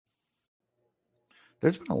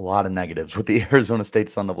There's been a lot of negatives with the Arizona State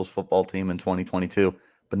Sun Devils football team in 2022,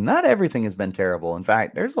 but not everything has been terrible. In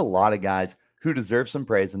fact, there's a lot of guys who deserve some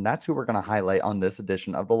praise, and that's who we're going to highlight on this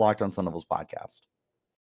edition of the Locked On Sun Devils podcast.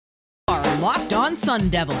 Are Locked On Sun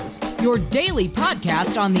Devils, your daily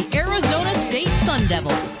podcast on the Arizona State Sun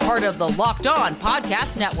Devils, part of the Locked On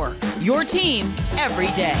Podcast Network, your team every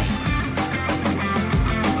day.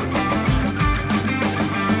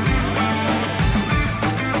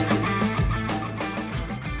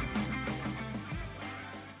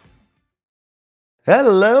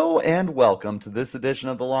 Hello and welcome to this edition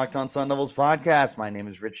of the Locked On Sun Devils podcast. My name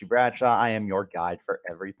is Richie Bradshaw. I am your guide for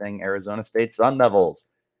everything Arizona State Sun Devils.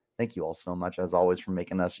 Thank you all so much, as always, for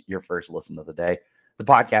making us your first listen of the day. The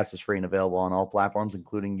podcast is free and available on all platforms,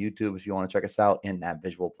 including YouTube, if you want to check us out in that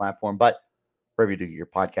visual platform. But wherever you do your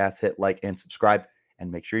podcast, hit like and subscribe,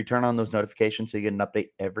 and make sure you turn on those notifications so you get an update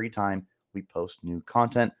every time we post new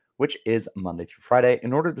content, which is Monday through Friday.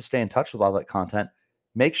 In order to stay in touch with all that content,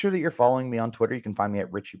 make sure that you're following me on Twitter. You can find me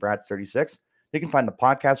at RichieBrats36. You can find the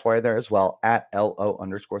podcast wire there as well at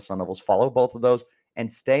LO_Sun Devils. Follow both of those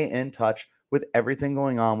and stay in touch with everything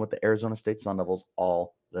going on with the Arizona State Sun Devils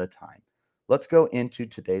all the time. Let's go into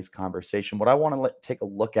today's conversation. What I want to take a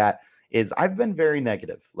look at is I've been very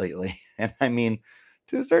negative lately. And I mean,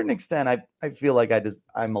 to a certain extent, I feel like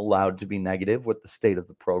I'm allowed to be negative with the state of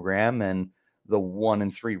the program and the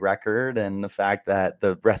 1-3 record and the fact that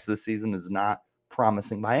the rest of the season is not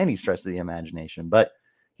promising by any stretch of the imagination. But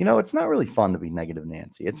you know, it's not really fun to be negative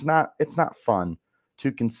Nancy. It's not fun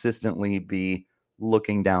to consistently be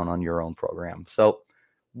looking down on your own program. So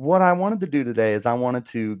what I wanted to do today is I wanted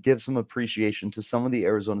to give some appreciation to some of the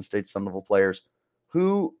Arizona State Sun Devil players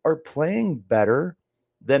who are playing better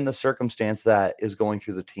than the circumstance that is going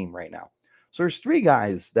through the team right now. So there's three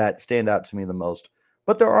guys that stand out to me the most,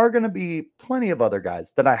 but there are going to be plenty of other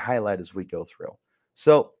guys that I highlight as we go through.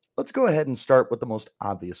 So let's go ahead and start with the most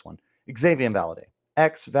obvious one, Xavier Valladay.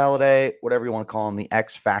 X Valladay, whatever you want to call him, the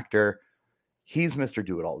X Factor. He's Mr.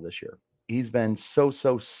 Do-It-All this year. He's been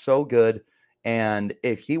so good. And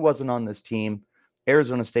if he wasn't on this team,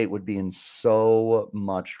 Arizona State would be in so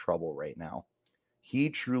much trouble right now. He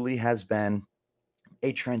truly has been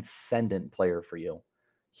a transcendent player for you.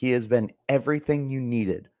 He has been everything you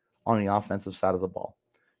needed on the offensive side of the ball.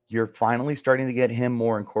 You're finally starting to get him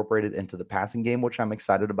more incorporated into the passing game, which I'm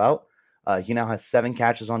excited about. He now has 7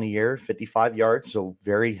 catches on the year, 55 yards, so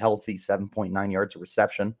very healthy 7.9 yards of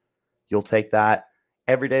reception. You'll take that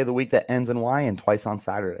every day of the week that ends in Y and twice on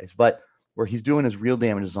Saturdays. But where he's doing his real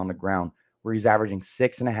damage is on the ground, where he's averaging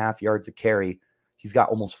 6.5 yards a carry. He's got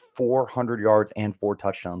almost 400 yards and 4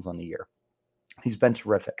 touchdowns on the year. He's been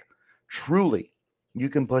terrific. Truly, you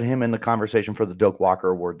can put him in the conversation for the Doak Walker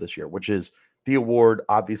Award this year, which is the award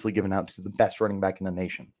obviously given out to the best running back in the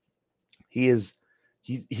nation. He's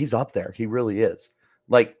up there. He really is.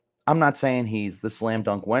 Like, I'm not saying he's the slam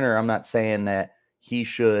dunk winner. I'm not saying that he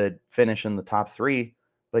should finish in the top 3,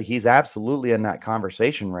 but he's absolutely in that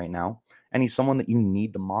conversation right now. And he's someone that you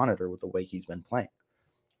need to monitor with the way he's been playing.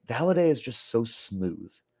 Valladay is just so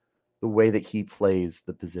smooth the way that he plays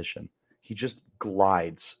the position. He just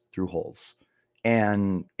glides through holes.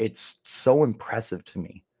 And it's so impressive to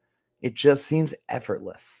me. It just seems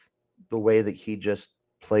effortless the way that he just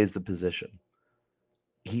plays the position.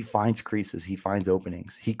 He finds creases. He finds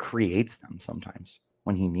openings. He creates them sometimes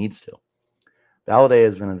when he needs to. Valladay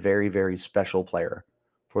has been a very, very special player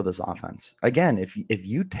for this offense. Again, if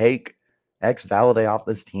you take X Valladay off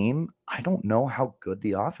this team, I don't know how good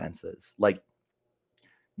the offense is. Like,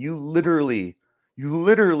 you literally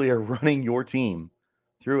are running your team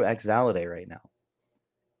through X Valladay right now.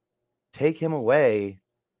 Take him away.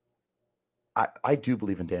 I do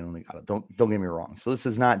believe in Daniel Ngata. Don't get me wrong. So this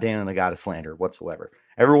is not Daniel Ngata slander whatsoever.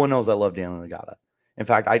 Everyone knows I love Daniel Ngata. In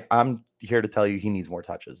fact, I'm here to tell you he needs more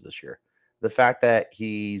touches this year. The fact that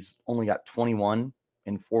he's only got 21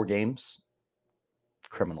 in 4 games,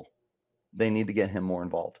 criminal. They need to get him more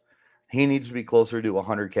involved. He needs to be closer to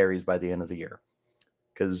 100 carries by the end of the year,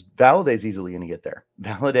 because Valladay is easily going to get there.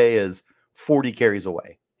 Valladay is 40 carries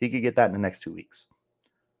away. He could get that in the next 2 weeks.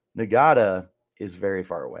 Ngata is very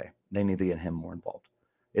far away. They need to get him more involved.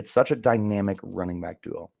 It's such a dynamic running back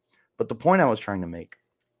duo. But the point I was trying to make,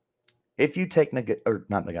 if you take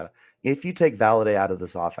if you take Valladay out of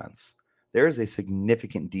this offense, there is a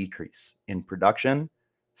significant decrease in production,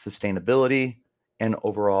 sustainability, and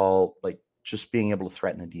overall, like, just being able to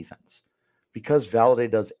threaten a defense. Because Valladay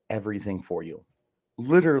does everything for you.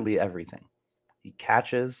 Literally everything. He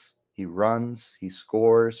catches, he runs, he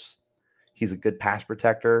scores. He's a good pass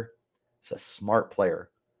protector. He's a smart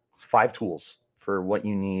player. 5 tools for what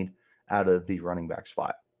you need out of the running back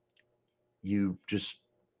spot. you'd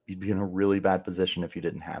be in a really bad position if you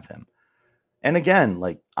didn't have him. And again,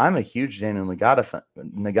 like, I'm a huge Daniel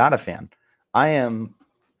Ngata fan. I am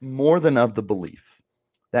more than of the belief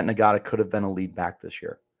that Ngata could have been a lead back this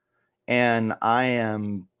year. And I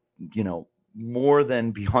am, more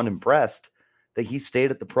than beyond impressed that he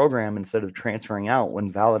stayed at the program instead of transferring out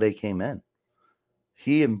when Valladay came in.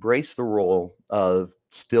 He embraced the role of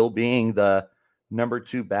still being the number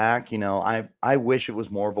 2 back. I wish it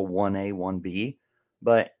was more of a 1A, 1B,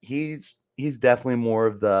 but he's definitely more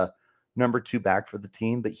of the number 2 back for the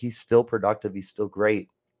team, but he's still productive. He's still great.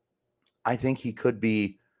 I think he could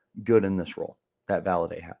be good in this role that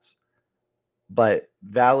Valladay has. But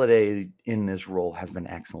Valladay in this role has been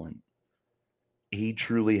excellent. He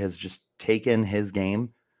truly has just taken his game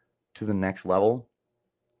to the next level.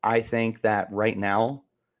 I think that right now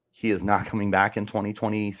he is not coming back in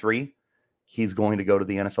 2023. He's going to go to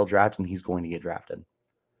the NFL draft and he's going to get drafted.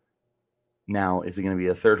 Now, is it going to be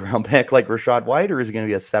a 3rd round pick like Rachaad White, or is it going to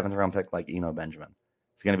be a 7th round pick like Eno Benjamin?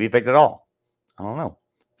 Is it going to be picked at all? I don't know.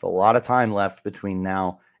 It's a lot of time left between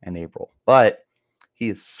now and April, but he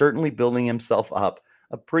is certainly building himself up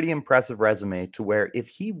a pretty impressive resume to where if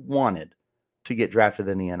he wanted to get drafted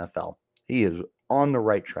in the NFL, he is on the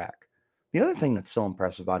right track. The other thing that's so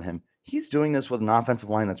impressive about him, he's doing this with an offensive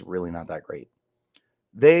line that's really not that great.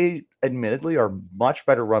 They admittedly are much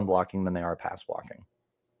better run blocking than they are pass blocking.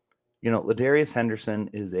 Ladarius Henderson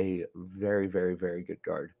is a very, very, very good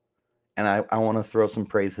guard. And I want to throw some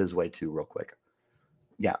praise his way too real quick.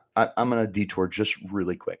 Yeah, I'm going to detour just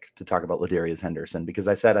really quick to talk about Ladarius Henderson because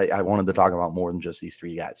I said I wanted to talk about more than just these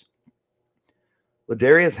 3 guys.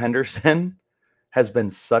 Ladarius Henderson has been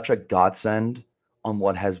such a godsend on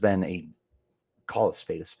what has been call a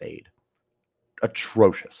spade,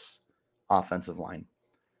 atrocious offensive line.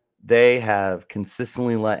 They have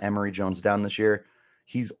consistently let Emory Jones down this year.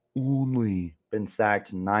 He's only been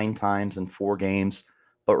sacked 9 times in 4 games,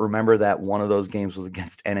 but remember that one of those games was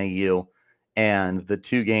against NAU, and the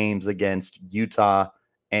 2 games against Utah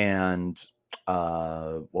and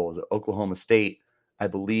Oklahoma State, I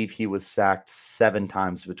believe he was sacked 7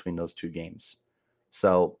 times between those 2 games.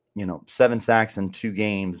 So, 7 sacks in 2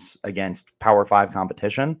 games against Power 5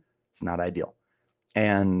 competition, it's not ideal.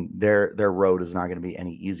 And their road is not going to be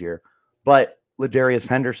any easier. But Ladarius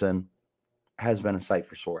Henderson has been a sight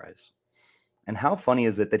for sore eyes. And how funny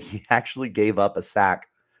is it that he actually gave up a sack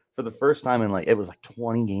for the first time in it was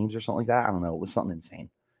 20 games or something like that? I don't know. It was something insane.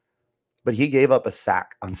 But he gave up a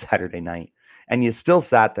sack on Saturday night. And you still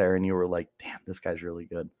sat there and you were like, damn, this guy's really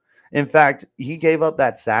good. In fact, he gave up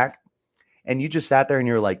that sack and you just sat there and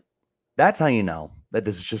you're like, that's how you know that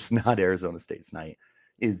this is just not Arizona State's night.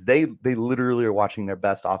 Is they literally are watching their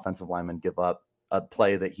best offensive lineman give up a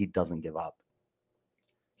play that he doesn't give up.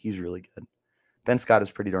 He's really good. Ben Scott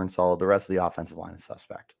is pretty darn solid. The rest of the offensive line is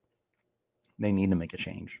suspect. They need to make a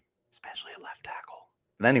change, especially a left tackle.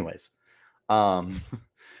 But anyways,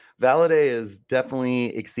 Valladay is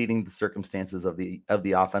definitely exceeding the circumstances of the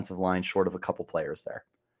offensive line, short of a couple players there.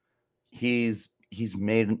 He's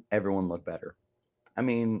made everyone look better. I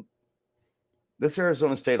mean, this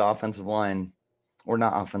Arizona State offensive line, or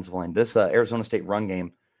not offensive line, this Arizona State run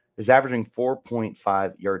game is averaging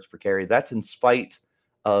 4.5 yards per carry. That's in spite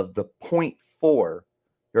of the 0.4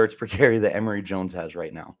 yards per carry that Emory Jones has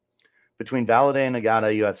right now. Between Valladay and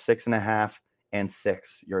Ngata, you have 6.5 and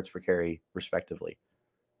 6 yards per carry, respectively.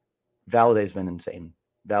 Valladay's been insane.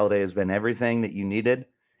 Valladay has been everything that you needed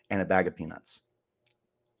and a bag of peanuts.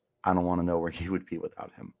 I don't want to know where he would be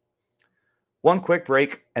without him. One quick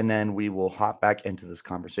break, and then we will hop back into this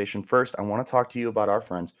conversation. First, I want to talk to you about our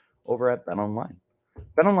friends over at BetOnline.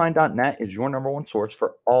 BetOnline.net is your number one source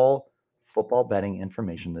for all football betting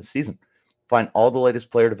information this season. Find all the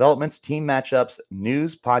latest player developments, team matchups,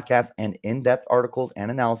 news, podcasts, and in-depth articles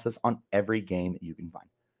and analysis on every game you can find.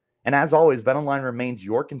 And as always, BetOnline remains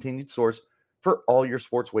your continued source for all your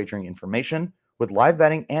sports wagering information with live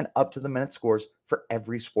betting and up-to-the-minute scores for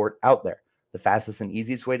every sport out there. The fastest and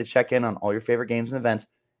easiest way to check in on all your favorite games and events,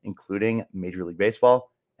 including Major League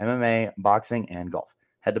Baseball, MMA, boxing, and golf.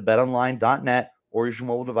 Head to betonline.net or use your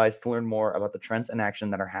mobile device to learn more about the trends and action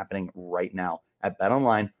that are happening right now at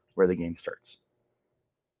BetOnline, where the game starts.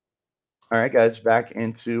 All right, guys, back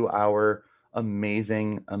into our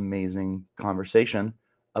amazing, amazing conversation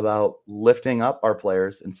about lifting up our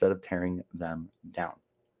players instead of tearing them down.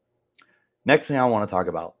 Next thing I want to talk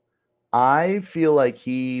about, I feel like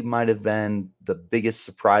he might have been the biggest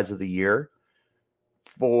surprise of the year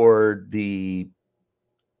for the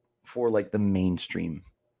mainstream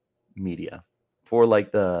media, for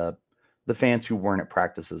the fans who weren't at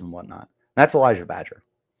practices and whatnot. That's Elijah Badger.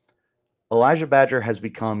 Elijah Badger has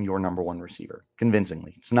become your number one receiver,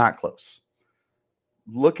 convincingly. It's not close.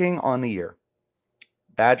 Looking on the year,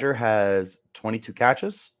 Badger has 22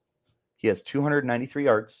 catches. He has 293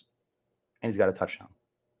 yards, and he's got a touchdown.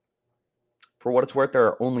 For what it's worth, there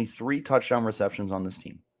are only 3 touchdown receptions on this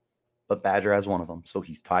team, but Badger has one of them, so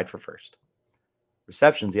he's tied for first.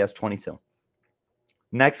 Receptions, he has 22.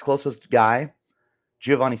 Next closest guy,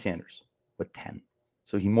 Giovanni Sanders, with 10.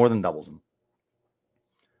 So he more than doubles him.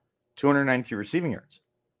 293 receiving yards.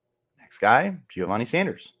 Next guy, Giovanni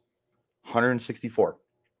Sanders, 164.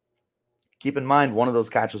 Keep in mind, one of those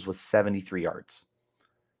catches was 73 yards.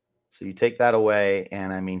 So you take that away,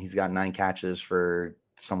 and I mean, he's got 9 catches for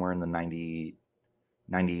somewhere in the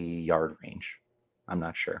 90-yard range. I'm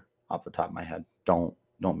not sure off the top of my head. Don't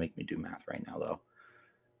make me do math right now, though.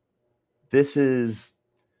 This is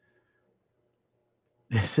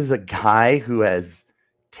a guy who has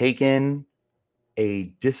taken a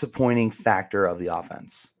disappointing factor of the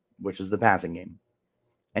offense, which is the passing game,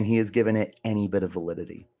 and he has given it any bit of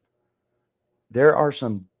validity. There are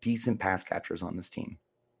some decent pass catchers on this team.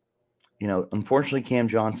 You know, unfortunately, Cam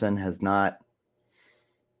Johnson has not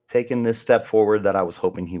taken this step forward that I was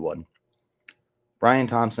hoping he would. Brian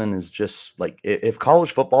Thompson is just like, if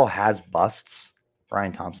college football has busts,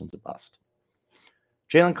 Brian Thompson's a bust.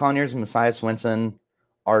 Jalen Conyers and Messiah Swinson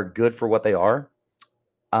are good for what they are.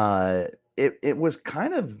 It was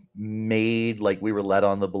kind of made like we were led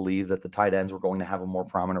on to believe that the tight ends were going to have a more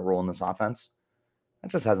prominent role in this offense.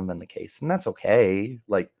 That just hasn't been the case, and that's okay.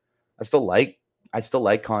 Like, I still like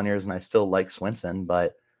Conyers and I still like Swinson,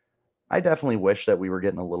 but I definitely wish that we were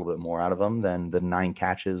getting a little bit more out of them than the 9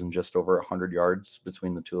 catches and just over 100 yards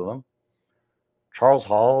between the two of them. Charles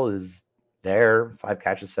Hall is there, 5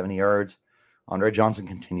 catches, 70 yards. Andre Johnson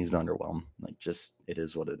continues to underwhelm. Like, just, it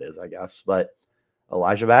is what it is, I guess. But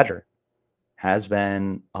Elijah Badger has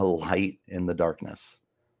been a light in the darkness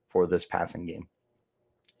for this passing game.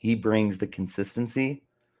 He brings the consistency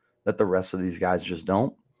that the rest of these guys just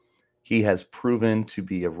don't. He has proven to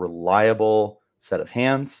be a reliable set of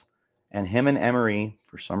hands, and him and Emery,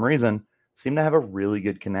 for some reason, seem to have a really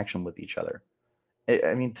good connection with each other.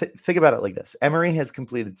 I mean, think about it like this. Emery has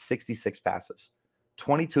completed 66 passes.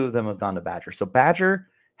 22 of them have gone to Badger. So Badger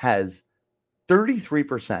has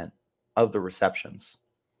 33% of the receptions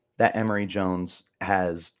that Emery Jones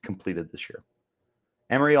has completed this year.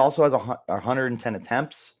 Emery also has 110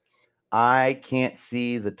 attempts. I can't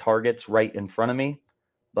see the targets right in front of me,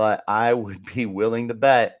 but I would be willing to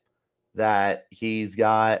bet that he's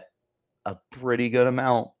got a pretty good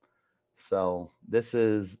amount. So this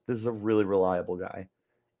is a really reliable guy.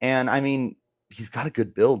 And I mean, he's got a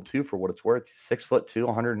good build too, for what it's worth. He's 6'2",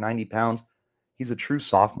 190 pounds. He's a true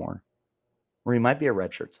sophomore, or he might be a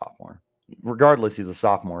redshirt sophomore. Regardless, he's a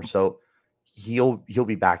sophomore, so he'll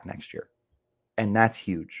be back next year. And that's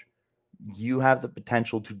huge. You have the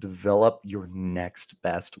potential to develop your next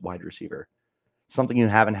best wide receiver, something you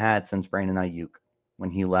haven't had since Brandon Ayuk when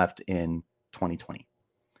he left in 2020,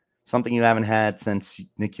 something you haven't had since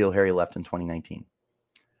N'Keal Harry left in 2019.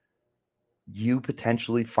 You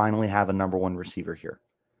potentially finally have a number one receiver here.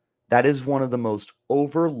 That is one of the most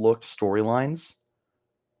overlooked storylines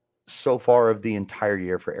so far of the entire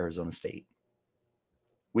year for Arizona State.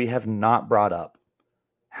 We have not brought up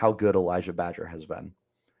how good Elijah Badger has been.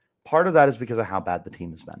 Part of that is because of how bad the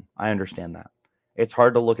team has been. I understand that. It's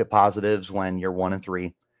hard to look at positives when you're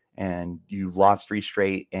 1-3 and you've lost 3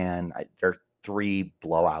 straight, and there are 3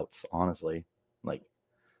 blowouts, honestly. Like,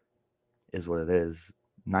 is what it is.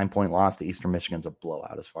 9-point loss to Eastern Michigan's a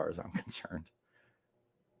blowout as far as I'm concerned.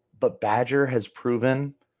 But Badger has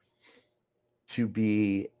proven to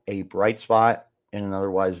be a bright spot in an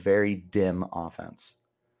otherwise very dim offense.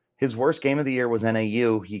 His worst game of the year was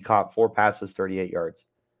NAU. He caught 4 passes, 38 yards.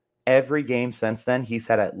 Every game since then, he's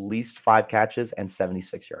had at least 5 catches and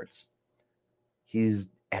 76 yards. He's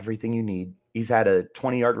everything you need. He's had a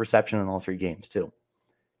 20-yard reception in all 3 games, too.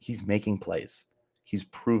 He's making plays. He's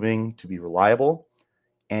proving to be reliable,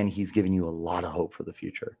 and he's giving you a lot of hope for the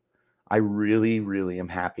future. I really, really am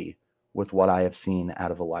happy with what I have seen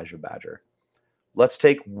out of Elijah Badger. Let's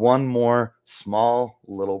take one more small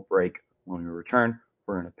little break. When we return,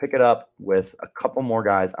 we're going to pick it up with a couple more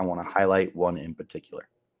guys. I want to highlight one in particular.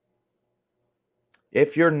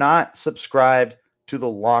 If you're not subscribed to the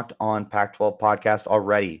Locked On Pac-12 podcast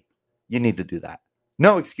already, you need to do that.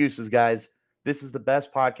 No excuses, guys. This is the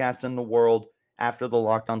best podcast in the world after the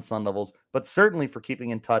Locked On Sun Devils, but certainly for keeping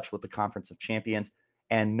in touch with the Conference of Champions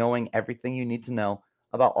and knowing everything you need to know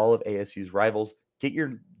about all of ASU's rivals.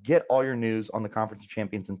 Get all your news on the Conference of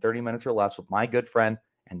Champions in 30 minutes or less with my good friend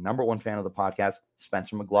and number one fan of the podcast,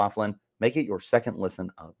 Spencer McLaughlin. Make it your second listen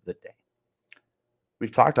of the day.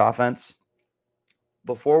 we've talked offense.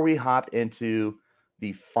 Before we hop into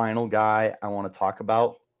the final guy I want to talk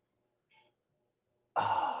about,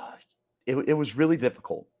 it was really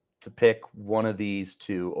difficult to pick one of these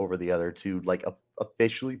two over the other to like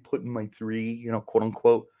officially put in my three, quote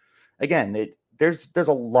unquote. Again, there's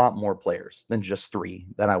a lot more players than just three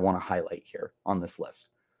that I want to highlight here on this list.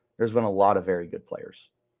 There's been a lot of very good players.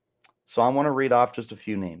 So I want to read off just a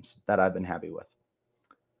few names that I've been happy with.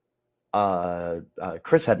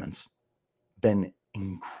 Chris Edmonds, been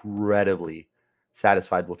incredibly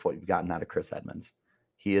satisfied with what you've gotten out of Chris Edmonds.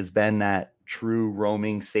 He has been that true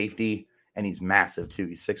roaming safety, and he's massive too.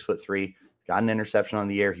 He's 6'3", got an interception on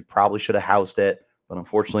the air. He probably should have housed it, but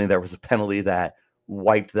unfortunately there was a penalty that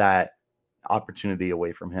wiped that opportunity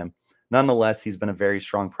away from him. Nonetheless, he's been a very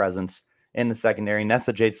strong presence in the secondary.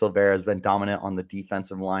 Nesta J. Silvera has been dominant on the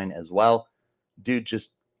defensive line as well. Dude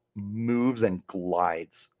just moves and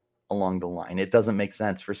glides along the line. It doesn't make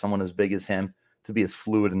sense for someone as big as him to be as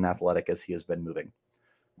fluid and athletic as he has been moving.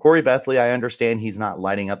 Corey Bethley, I understand he's not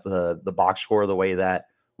lighting up the box score the way that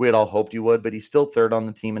we had all hoped he would, but he's still third on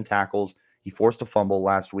the team in tackles. He forced a fumble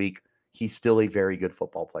last week. He's still a very good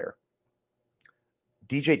football player.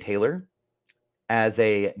 DJ Taylor as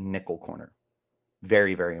a nickel corner.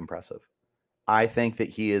 Very, very impressive. I think that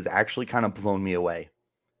he has actually kind of blown me away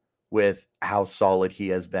with how solid he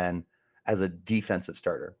has been as a defensive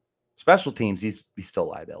starter. Special teams, he's still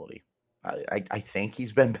a liability. I think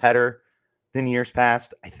he's been better than years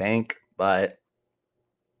past, I think. But,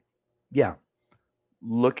 yeah.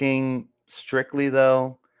 Looking strictly,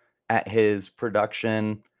 though, at his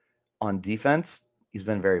production on defense, he's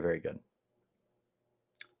been very, very good.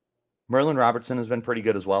 Merlin Robertson has been pretty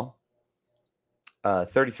good as well.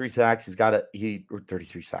 33 sacks.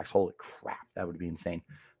 33 sacks. Holy crap. That would be insane.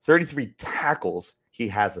 33 tackles. He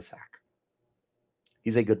has a sack.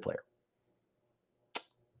 He's a good player.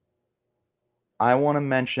 I want to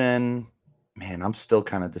mention, man, I'm still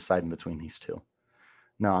kind of deciding between these two.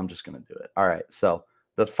 No, I'm just going to do it. All right. So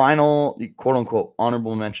the final quote unquote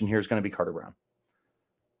honorable mention here is going to be Carter Brown.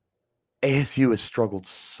 ASU has struggled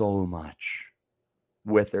so much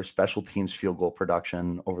with their special teams field goal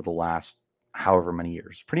production over the last however many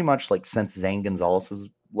years. Pretty much like since Zane Gonzalez has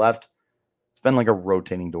left, it's been like a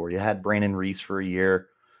rotating door. You had Brandon Reese for a year.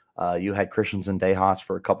 You had Christian Zendejas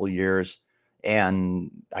for a couple of years.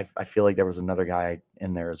 And I feel like there was another guy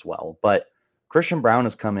in there as well. But Christian Brown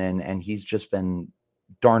has come in, and he's just been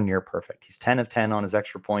darn near perfect. He's 10 of 10 on his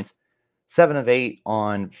extra points, 7 of 8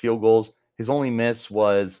 on field goals. His only miss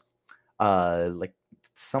was like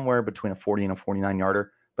somewhere between a 40 and a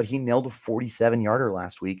 49-yarder. But he nailed a 47-yarder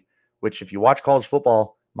last week, which if you watch college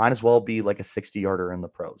football, might as well be like a 60-yarder in the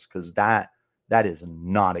pros, because that is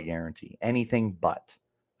not a guarantee. Anything but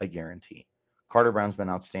a guarantee. Carter Brown's been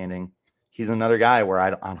outstanding. He's another guy where I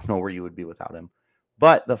don't know where you would be without him.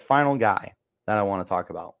 But the final guy that I want to talk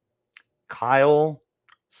about, Kyle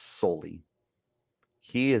Soelle.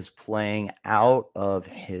 He is playing out of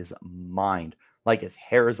his mind. Like his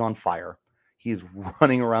hair is on fire. He's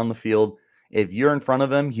running around the field. If you're in front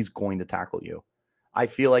of him, he's going to tackle you. I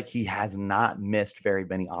feel like he has not missed very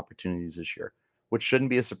many opportunities this year, which shouldn't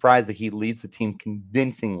be a surprise that he leads the team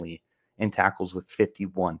convincingly in tackles with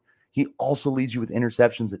 51. He also leads you with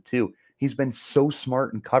interceptions at 2. He's been so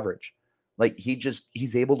smart in coverage. Like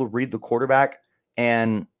he's able to read the quarterback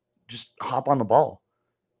and just hop on the ball.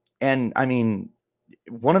 And I mean,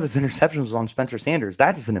 one of his interceptions was on Spencer Sanders.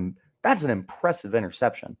 That's an impressive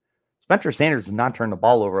interception. Spencer Sanders does not turn the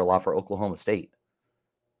ball over a lot for Oklahoma State.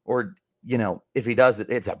 Or, if he does,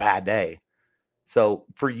 it's a bad day. So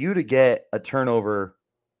for you to get a turnover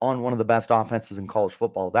on one of the best offenses in college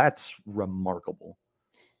football, that's remarkable.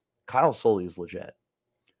 Kyle Soelle is legit.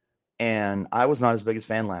 And I was not his biggest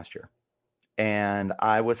fan last year. And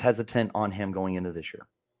I was hesitant on him going into this year.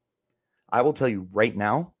 I will tell you right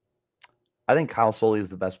now, I think Kyle Soelle is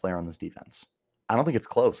the best player on this defense. I don't think it's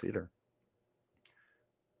close either.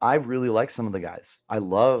 I really like some of the guys. I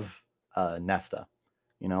love Nesta.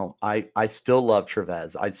 I still love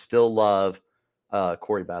Trevez. I still love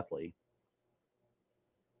Corey Bethley.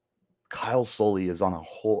 Kyle Soelle is on a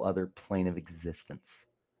whole other plane of existence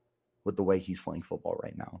with the way he's playing football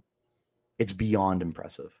right now. It's beyond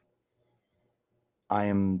impressive. I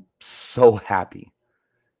am so happy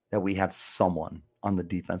that we have someone on the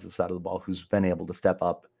defensive side of the ball who's been able to step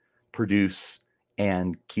up, produce,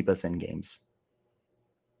 and keep us in games.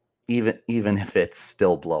 Even if it's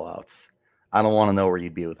still blowouts. I don't want to know where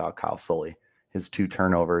you'd be without Kyle Soelle, his 2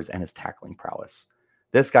 turnovers, and his tackling prowess.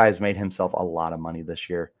 This guy has made himself a lot of money this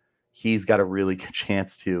year. He's got a really good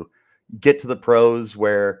chance to get to the pros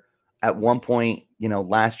where at one point,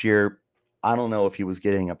 last year, I don't know if he was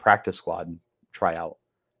getting a practice squad tryout.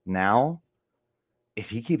 Now, if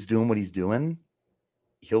he keeps doing what he's doing,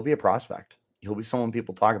 he'll be a prospect. He'll be someone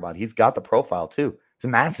people talk about. He's got the profile too. He's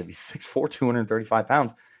massive. He's 6'4", 235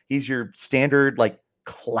 pounds. He's your standard, like,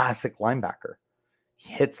 classic linebacker.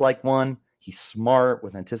 He hits like one. He's smart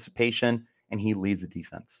with anticipation, and he leads the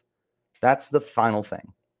defense. That's the final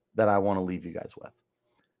thing that I want to leave you guys with.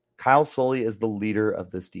 Kyle Soelle is the leader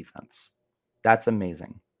of this defense. That's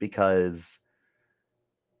amazing because,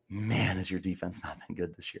 man, has your defense not been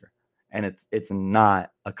good this year? And it's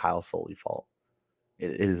not a Kyle Soelle fault.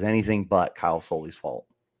 It is anything but Kyle Soelle's fault.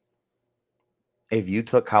 If you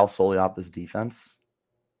took Kyle Soelle off this defense,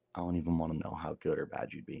 I don't even want to know how good or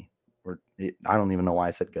bad you'd be. I don't even know why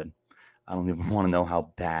I said good. I don't even want to know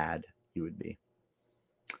how bad you would be.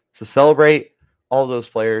 So celebrate all those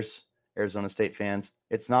players, Arizona State fans.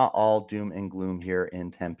 It's not all doom and gloom here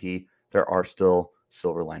in Tempe. There are still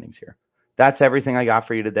silver linings here. That's everything I got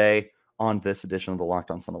for you today on this edition of the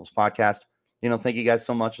Locked On Sun Devils podcast. Thank you guys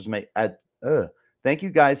so much. Thank you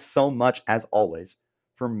guys so much, as always,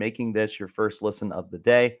 for making this your first listen of the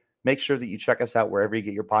day. Make sure that you check us out wherever you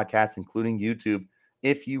get your podcasts, including YouTube,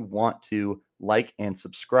 if you want to like and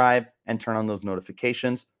subscribe and turn on those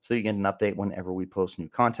notifications so you get an update whenever we post new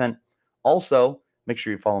content. Also, make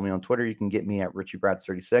sure you follow me on Twitter. You can get me at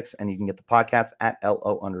RichieBrats36, and you can get the podcast at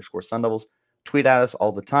LO_Sun Devils. Tweet at us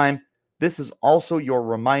all the time. This is also your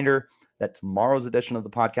reminder that tomorrow's edition of the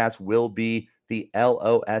podcast will be the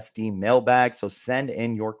LOSD mailbag. So send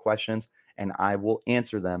in your questions, and I will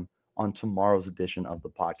answer them on tomorrow's edition of the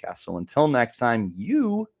podcast. So until next time,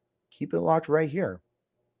 you keep it locked right here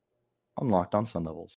on Locked On Sun Devils.